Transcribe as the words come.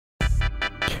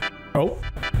Oh,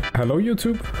 hello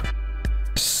YouTube.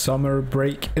 Summer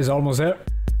break is almost there.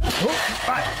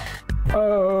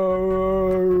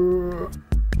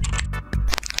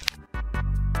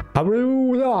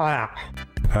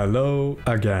 Hello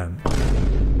again.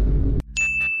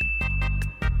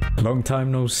 Long time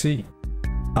no see.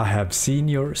 I have seen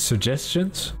your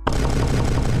suggestions.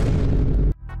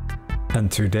 And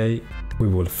today we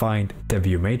will find the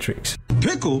view matrix.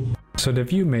 Pickle? So the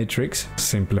view matrix,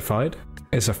 simplified,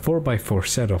 is a 4x4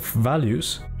 set of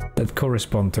values that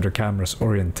correspond to the camera's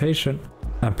orientation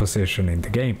and position in the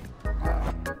game.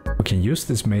 We can use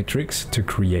this matrix to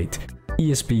create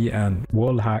ESP and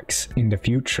Wallhacks in the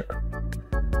future.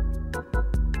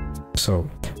 So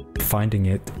finding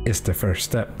it is the first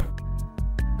step.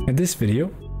 In this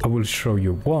video, I will show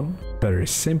you one very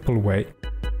simple way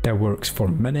that works for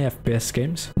many FPS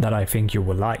games that I think you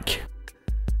will like.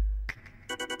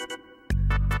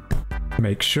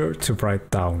 Make sure to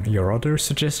write down your other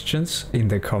suggestions in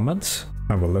the comments.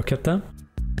 I will look at them.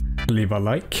 Leave a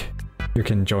like. You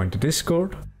can join the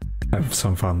Discord. Have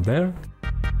some fun there.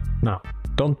 Now,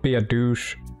 don't be a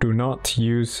douche. Do not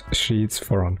use cheats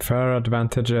for unfair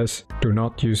advantages. Do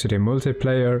not use it in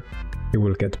multiplayer. You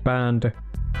will get banned.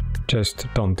 Just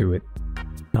don't do it.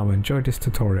 Now enjoy this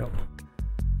tutorial.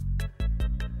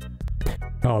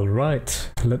 Alright,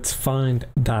 let's find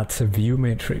that view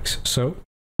matrix. So,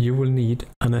 you will need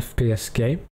an FPS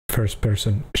game,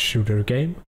 first-person shooter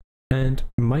game, and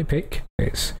my pick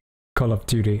is Call of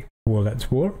Duty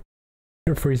WAW.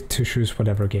 You're free to choose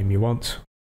whatever game you want.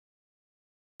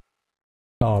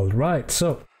 Alright,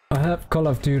 so I have Call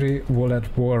of Duty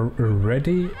WAW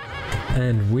ready,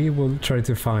 and we will try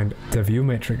to find the view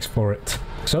matrix for it.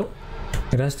 So,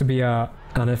 it has to be an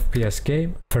FPS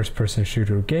game, first-person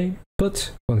shooter game,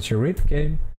 but once you're in the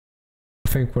game, I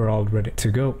think we're all ready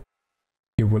to go.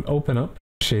 You will open up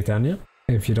Swedz.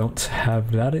 If you don't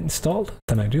have that installed,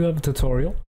 then I do have a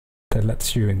tutorial that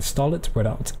lets you install it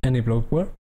without any bloatware.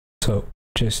 So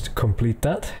just complete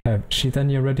that, have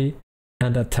Swedz ready,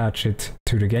 and attach it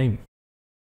to the game.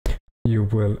 You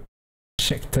will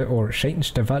check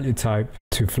change the value type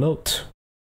to float.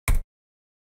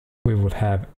 We will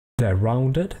have the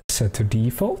rounded set to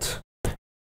default,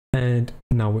 and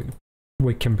now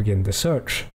we can begin the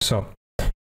search. So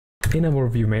in our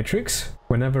view matrix,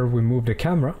 whenever we move the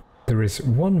camera, there is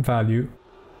one value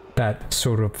that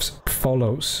sort of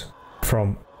follows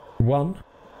from 1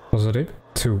 positive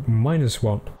to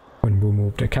 -1 when we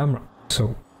move the camera.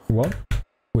 So 1,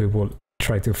 we will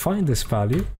try to find this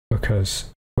value,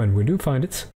 because when we do find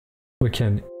it, we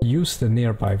can use the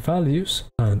nearby values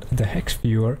and the hex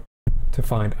viewer to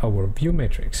find our view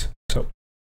matrix. So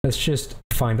let's just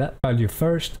find that value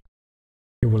first.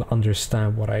 You will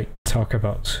understand what I talk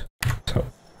about. So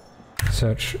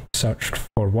search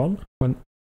for 1 when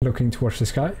looking towards the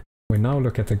sky. We now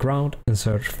look at the ground and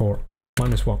search for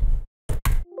 -1.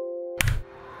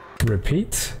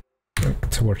 Repeat, look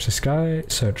towards the sky,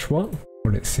 search 1,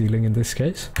 or the ceiling in this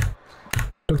case.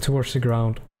 Look towards the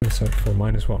ground and search for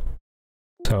 -1.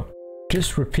 So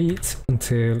just repeat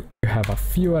until you have a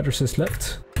few addresses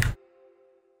left.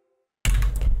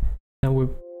 Now we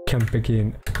can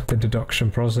begin the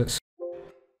deduction process.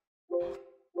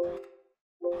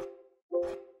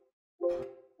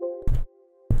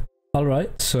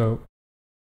 Alright, so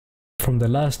from the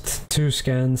last 2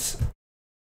 scans,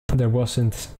 there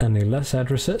wasn't any less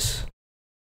addresses.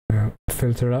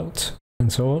 Filter out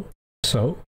and so on.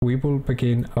 So we will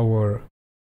begin our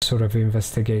sort of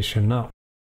investigation now.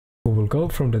 We will go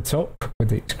from the top with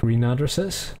these green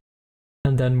addresses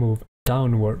and then move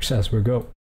downwards as we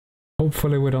go.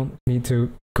 Hopefully we don't need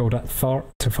to go that far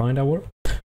to find our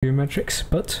view matrix,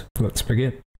 but let's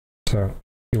begin. So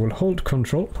you will hold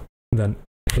Control, then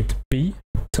hit B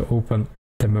to open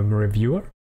the memory viewer.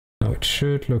 Now it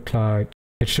should look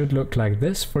like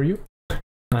this for you,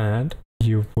 and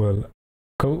you will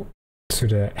go to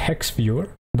the hex viewer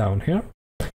down here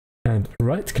and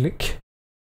right click,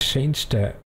 change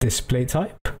the display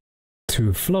type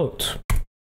to float.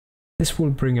 This will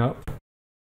bring up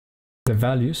the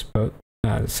values, but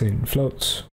as in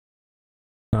floats.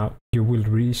 Now you will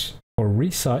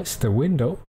resize the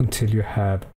window until you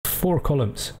have 4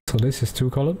 columns. So this is 2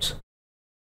 columns,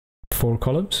 4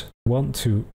 columns, 1,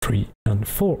 2, 3, and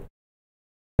 4.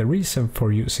 The reason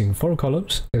for using 4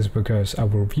 columns is because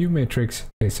our view matrix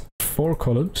is 4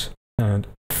 columns and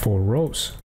 4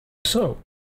 rows. So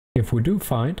if we do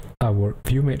find our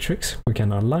view matrix, we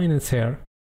can align it here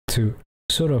to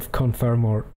sort of confirm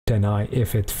or deny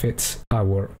if it fits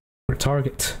our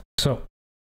target. So,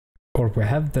 or we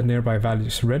have the nearby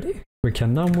values ready. We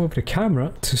can now move the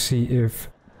camera to see if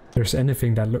there's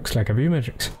anything that looks like a view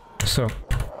matrix. So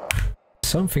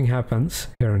something happens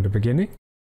here in the beginning.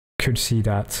 Could see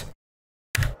that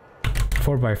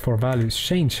 4x4 values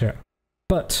change here,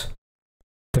 but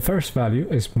the first value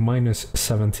is minus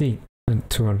 17 and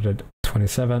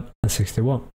 227 and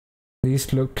 61.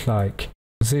 These look like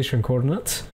position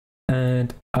coordinates,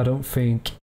 and I don't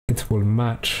think it will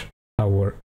match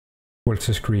our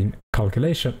wall-to-screen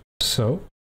calculation. So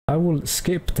I will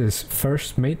skip this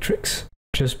first matrix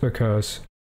just because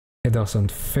it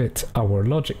doesn't fit our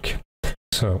logic.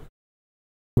 So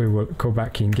we will go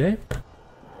back in game,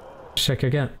 check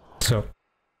again. So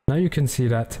now you can see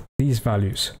that these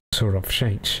values sort of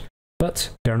change, but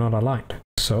they're not aligned.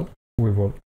 So we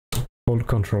will hold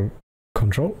Control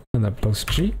and then plus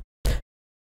G,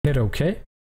 hit OK,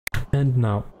 and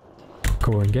now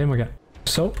go in game again.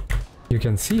 So you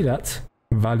can see that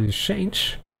values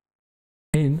change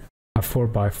in a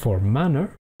 4x4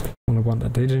 manner. Only one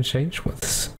that didn't change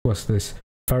was this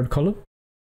third column.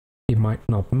 It might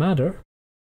not matter.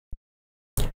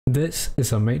 This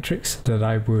is a matrix that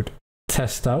I would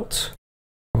test out,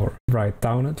 or write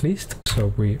down at least.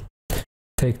 So we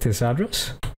take this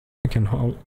address, we can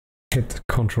hit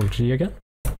Ctrl G again,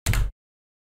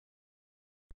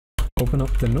 open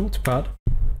up the notepad,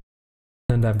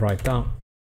 and then write down.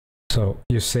 So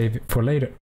you save it for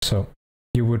later. So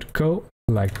you would go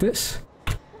like this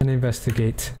and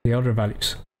investigate the other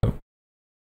values. So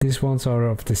these ones are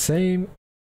of the same,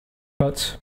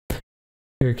 but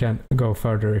you can go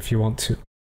further if you want to.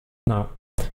 Now,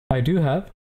 I do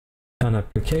have an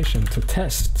application to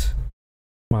test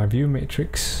my view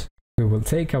matrix. We will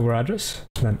take our address,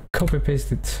 then copy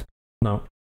paste it. Now,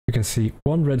 you can see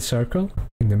one red circle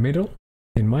in the middle.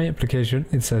 In my application,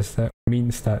 it says that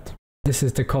means that this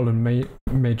is the column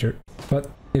major, but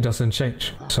it doesn't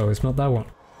change, so it's not that one.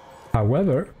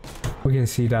 However, we can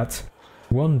see that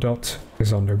one dot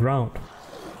is on the ground.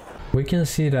 We can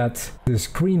see that this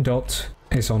green dot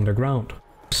is on the ground.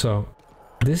 So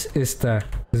this is the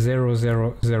 0,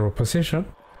 0, 0 position,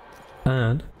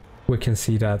 and we can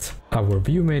see that our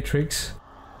view matrix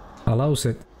allows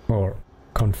it or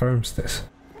confirms this.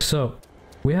 So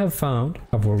we have found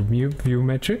our view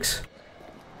matrix.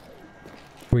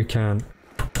 We can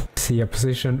see a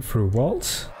position through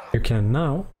walls. You can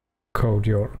now code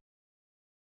your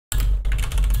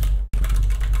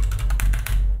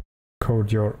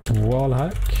wall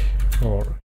hack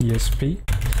or ESP,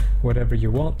 whatever you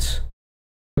want,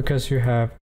 because you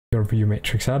have your view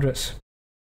matrix address.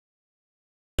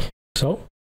 So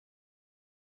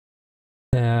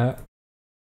I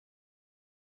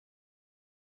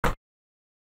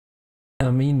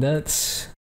mean, that's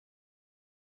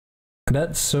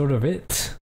sort of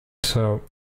it. So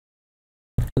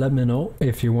let me know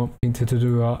if you want me to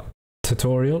do a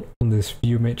tutorial on this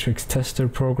view matrix tester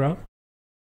program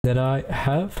that I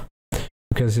have,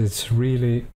 because it's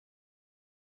really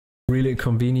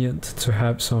convenient to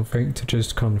have something to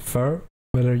just confirm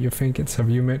whether you think it's a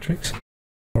view matrix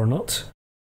or not.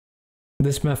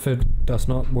 This method does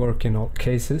not work in all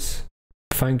cases.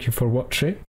 Thank you for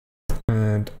watching,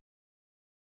 and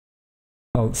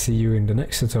I'll see you in the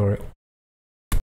next tutorial.